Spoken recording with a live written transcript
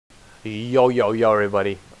Yo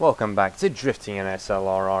everybody, welcome back to Drifting in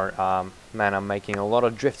SLRR. Man, I'm making a lot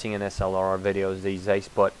of Drifting in SLRR videos these days,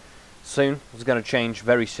 but soon, it's gonna change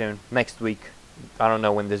very soon, next week. I don't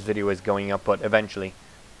know when this video is going up, but eventually,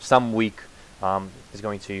 some week, it's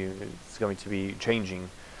going to be changing.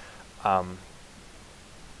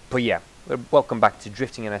 But yeah, welcome back to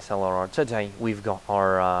Drifting in SLRR. Today, we've got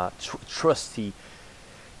our trusty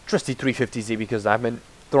 350Z, because I've been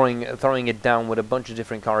throwing it down with a bunch of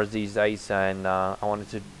different cars these days, and I wanted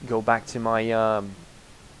to go back to my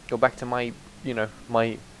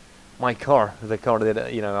my car, the car that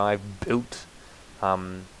I've built. I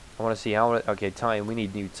want to see how. Okay, we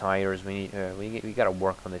need new tires. We gotta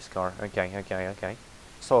work on this car. Okay.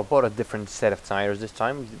 So I bought a different set of tires this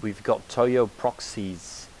time. We've got Toyo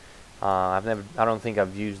Proxies. I don't think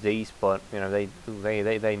I've used these, but they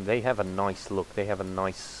have a nice look. They have a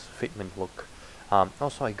nice fitment look.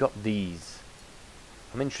 Also, I got these.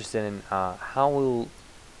 I'm interested in how will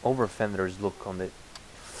over fenders look on it.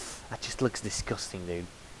 That just looks disgusting, dude.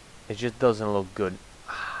 It just doesn't look good.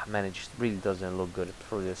 Man, it just really doesn't look good. It's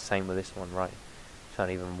probably the same with this one, right? It's not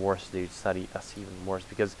even worse, dude. That's even worse,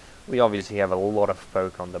 because we obviously have a lot of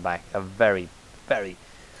poke on the back. A very, very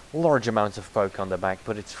large amount of poke on the back,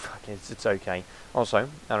 but it's okay. Also,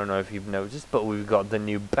 I don't know if you've noticed, but we've got the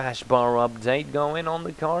new bash bar update going on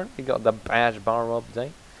the car. We got the bash bar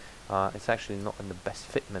update. It's actually not in the best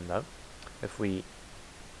fitment though. If we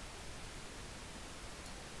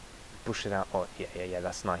push it out, oh yeah,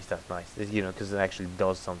 that's nice. Because it actually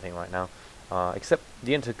does something right now. Except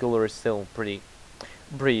the intercooler is still pretty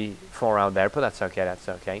far out there, but that's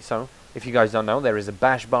okay. So if you guys don't know, there is a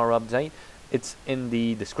bash bar update. It's in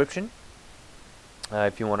the description.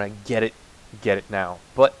 If you want to get it now.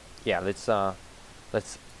 But yeah, let's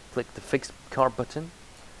click the fix car button,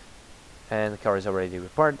 and the car is already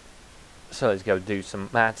repaired. So let's go do some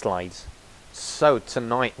mad slides. So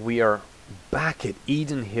tonight we are back at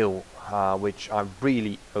Eden Hill, which I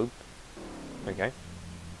really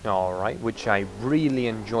which I really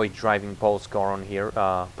enjoyed driving Paul's car on here.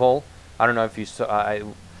 Paul, I don't know if you saw.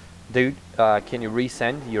 Dude, can you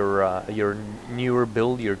resend your newer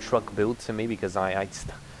build, your truck build to me, because I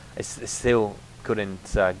still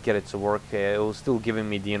couldn't get it to work. It was still giving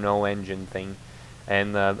me the no engine thing,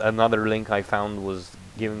 and another link I found was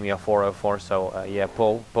giving me a 404. So yeah,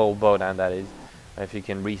 Paul Bodan, that is. If you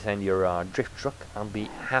can resend your drift truck, I'll be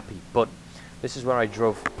happy. But this is where I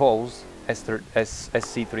drove Paul's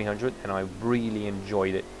SC300, and I really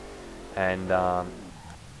enjoyed it. And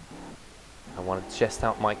I want to test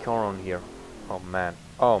out my car on here. Oh man,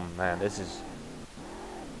 this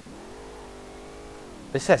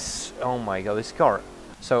has, oh my god, this car.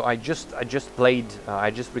 So I just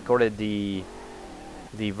recorded the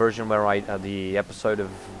version where the episode of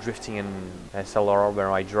Drifting in SLRR,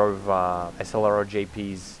 where I drove SLRR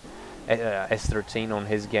JP's S13 on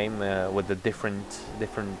his game with the different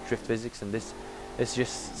drift physics, and this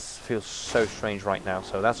just feels so strange right now.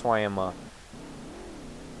 So that's why I'm a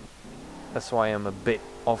bit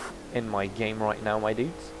off in my game right now, my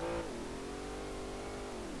dudes.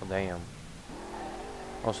 Oh, damn.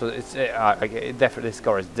 Also, it's this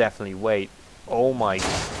car is definitely weight. Oh my.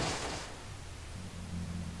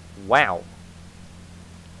 Wow.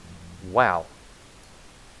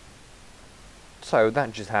 So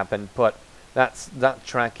that just happened, but that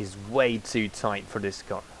track is way too tight for this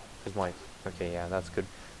car. Okay, yeah, that's good.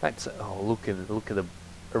 Look at the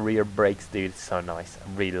rear brakes, dude. It's so nice. I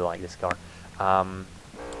really like this car.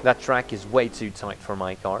 That track is way too tight for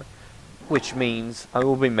my car, which means I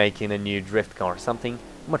will be making a new drift car, something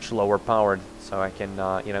much lower powered, so I can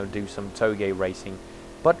do some touge racing.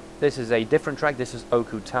 But this is a different track. This is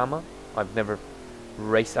OKUTAMA. I've never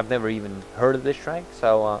even heard of this track.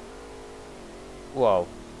 So whoa.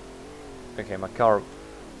 Okay, my car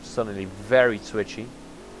suddenly very twitchy.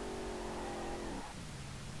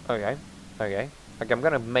 Okay.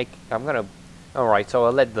 Alright, so I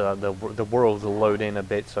let the world load in a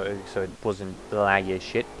bit, so it wasn't laggy as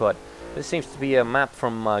shit. But this seems to be a map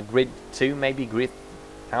from Grid 2, maybe Grid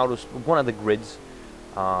out of one of the grids,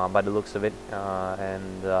 by the looks of it.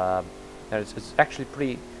 And it's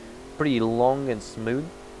actually pretty long and smooth,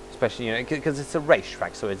 especially because it's a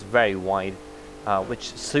racetrack, so it's very wide,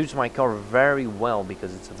 which suits my car very well,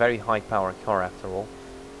 because it's a very high power car after all.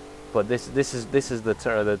 But this is the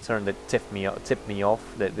turn that tipped me off,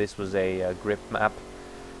 that this was a grid map,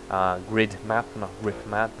 not grip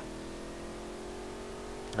map.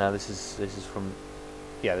 This is from,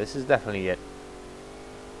 yeah, this is definitely it.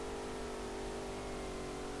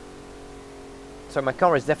 So my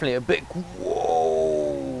car is definitely a bit,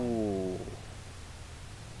 whoa,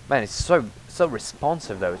 Man, it's so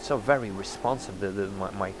responsive though. It's so very responsive,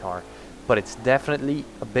 my car, but it's definitely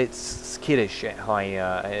a bit skittish at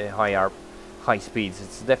high speeds.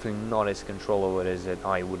 It's definitely not as controllable as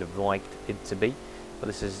I would have liked it to be.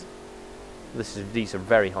 But these are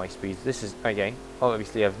very high speeds. This is okay.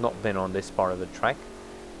 Obviously, I've not been on this part of the track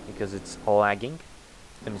because it's lagging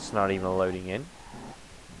and it's not even loading in.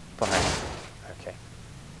 But okay.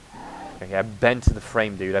 Okay, I bent the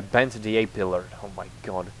frame, dude. I bent the A-pillar. Oh my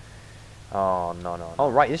god. Oh, no.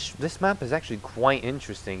 Alright, this map is actually quite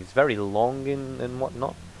interesting. It's very long and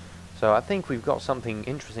whatnot. So I think we've got something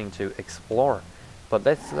interesting to explore. But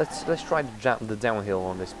let's try the downhill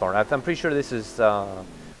on this part. I'm pretty sure this is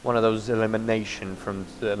one of those elimination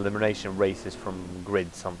races from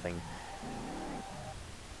Grid something.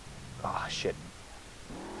 Ah, shit.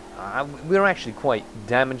 We're actually quite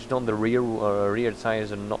damaged on the rear. Rear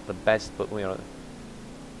tires are not the best, but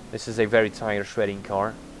this is a very tire shredding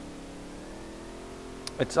car.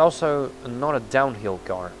 It's also not a downhill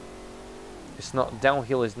car.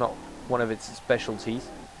 Downhill is not one of its specialties,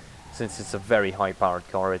 since it's a very high-powered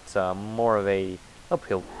car. It's more of a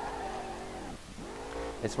uphill.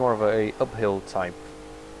 It's more of a uphill type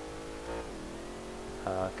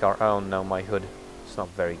car. Oh no, my hood. It's not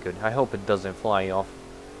very good. I hope it doesn't fly off,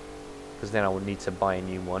 because then I would need to buy a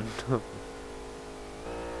new one.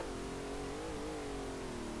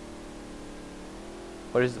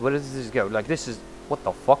 Where does this go? Like, this is... What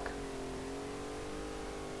the fuck?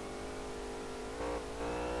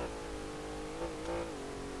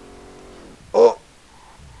 Oh!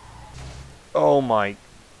 Oh my...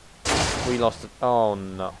 We lost it. Oh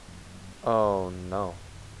no. Oh no.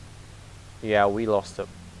 Yeah, we lost it.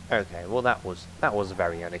 Okay, well that was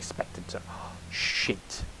very unexpected. Oh,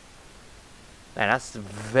 shit. Man, that's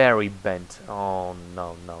very bent. Oh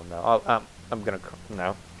no. Oh, I'm gonna...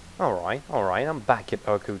 No. Alright. I'm back at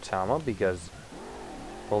OKUTAMA because...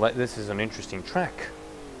 Well, this is an interesting track.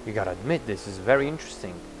 You gotta admit, this is very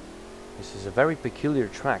interesting. This is a very peculiar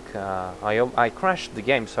track. I crashed the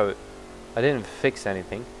game, so I didn't fix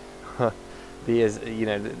anything. Because,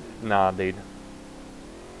 nah, dude.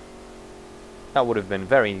 That would have been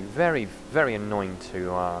very, very, very annoying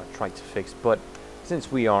to try to fix. But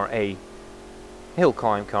since we are a hill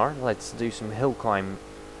climb car, let's do some hill climb.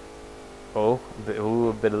 Oh,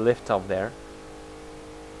 a bit of lift up there.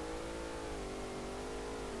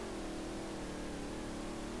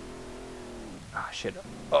 Ah, shit.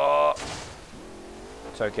 Oh!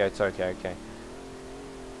 It's okay.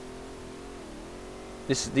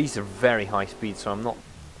 These are very high speeds, so I'm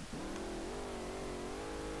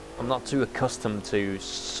not too accustomed to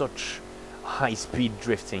such high speed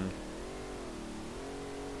drifting.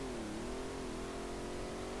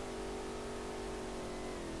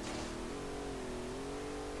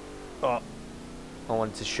 Oh, I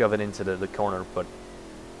wanted to shove it into the corner, but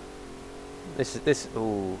this.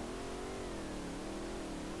 Ooh.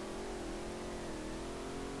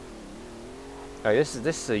 Oh, this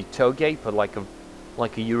is a touge, but like a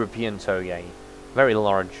European touge. Very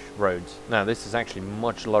large roads. Now this is actually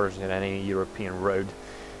much larger than any European road.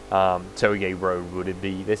 Touge road would it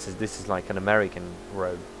be? This is like an American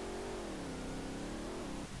road.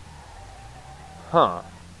 Huh.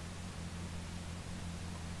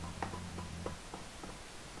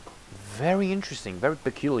 Very interesting, very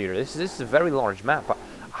peculiar. This is a very large map.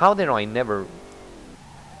 How did I never...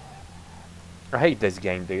 I hate this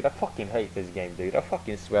game, dude. I fucking hate this game, dude. I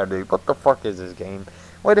fucking swear, dude. What the fuck is this game?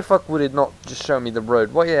 Why the fuck would it not just show me the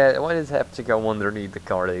road? Why does it have to go underneath the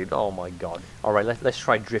car, dude? Oh my god. Alright, let's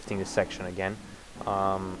try drifting this section again.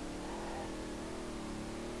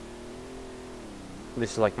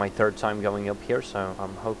 This is like my third time going up here, so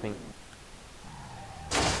I'm hoping...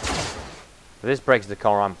 If this breaks the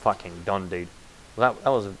car, I'm fucking done, dude. That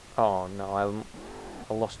was a... Oh no, I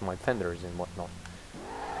lost my fenders and whatnot.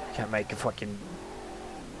 Can't make a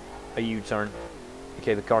U-turn.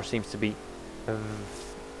 Okay, the car seems to be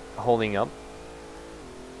holding up.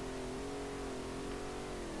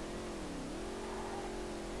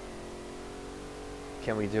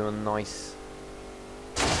 Can we do a nice...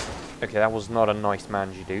 Okay, that was not a nice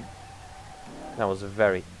mangy, dude. That was a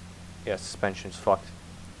very... Yeah, suspension's fucked.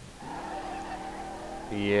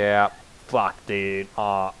 Yeah, fuck, dude.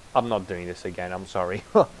 I'm not doing this again, I'm sorry.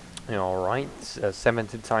 Alright,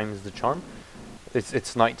 70 times the charm.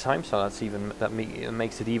 It's night time, so that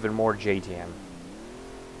makes it even more JTM.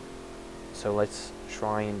 So let's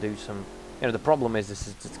try and do some... the problem is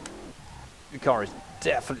the car is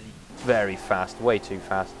definitely very fast, way too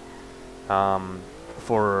fast. To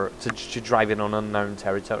drive it on unknown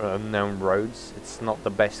territory, unknown roads. It's not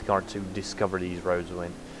the best car to discover these roads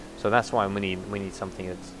with. So that's why we need something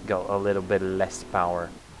that's got a little bit less power.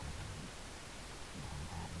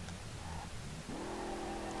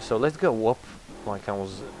 So let's go up like I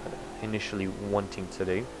was initially wanting to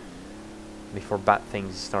do before bad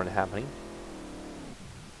things started happening.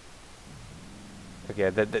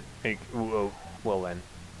 Okay, well then.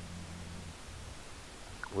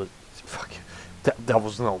 That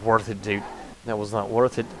was not worth it, dude. That was not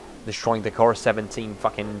worth it. Destroying the car 17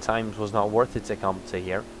 fucking times was not worth it to come to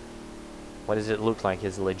here. What does it look like?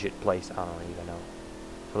 His legit place? I don't even know.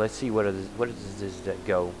 So let's see where does this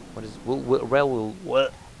go? What is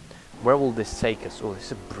where will this take us? Oh, this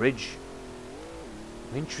is a bridge.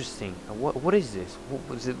 Interesting. What is this? What,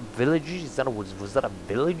 was it villages? Is that was that a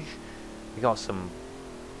village? We got some.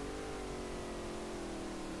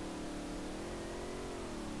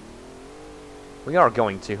 We are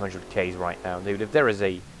going 200 k's right now, dude. If there is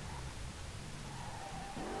a,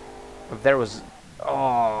 if there was,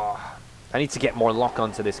 oh, I need to get more lock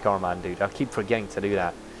onto this car, man, dude. I keep forgetting to do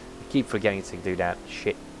that. I keep forgetting to do that.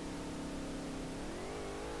 Shit.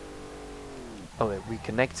 Oh, we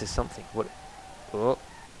connect to something. What? Oh.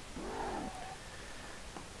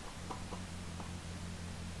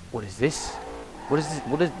 What is this? What is this?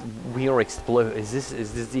 What is we are exploring? Is this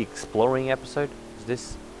the exploring episode? Is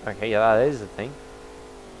this? Okay, yeah, that is a thing.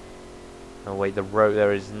 Oh wait, the road.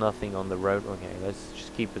 There is nothing on the road. Okay, let's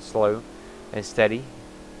just keep it slow and steady.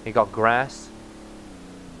 You got grass.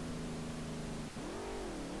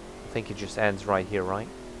 I think it just ends right here, right?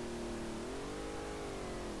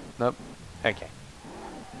 Nope. Okay.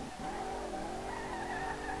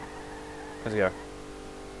 Let's go.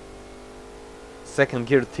 Second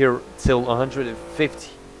gear till 150.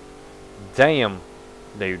 Damn,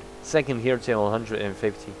 dude. Second gear till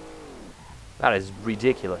 150. That is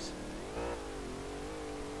ridiculous.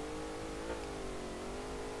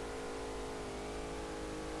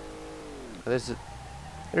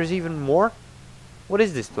 There's even more? What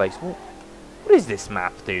is this place? What is this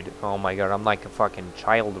map, dude? Oh my god, I'm like a fucking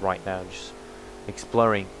child right now, just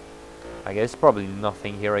exploring. I guess probably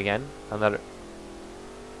nothing here again. Another.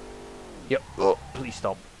 Yep. Oh, please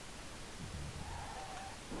stop.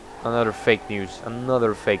 Another fake news.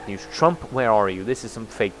 Another fake news. Trump, where are you? This is some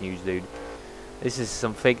fake news, dude. This is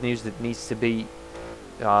some fake news that needs to be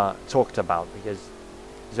talked about because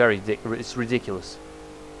it's ridiculous.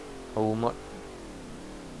 Oh my.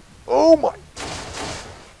 Oh my.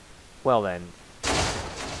 Well then.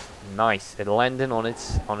 Nice. It landed on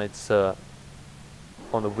its on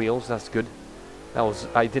the wheels. That's good. That was.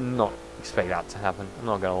 I did not expect that to happen. I'm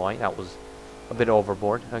not gonna lie. That was a bit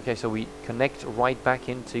overboard. Okay, so we connect right back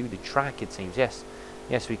into the track. It seems. Yes.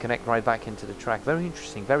 Yes, we connect right back into the track. Very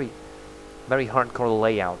interesting. Very hardcore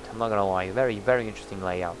layout. I'm not gonna lie. Very interesting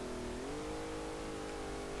layout.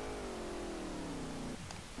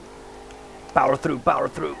 Power through. Power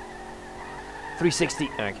through. 360.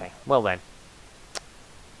 Okay. Well then.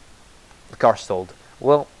 The car stalled.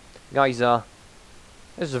 Well, guys, this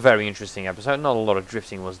is a very interesting episode. Not a lot of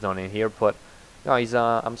drifting was done in here, but guys,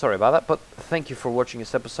 I'm sorry about that. But thank you for watching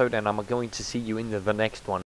this episode, and I'm going to see you in the next one.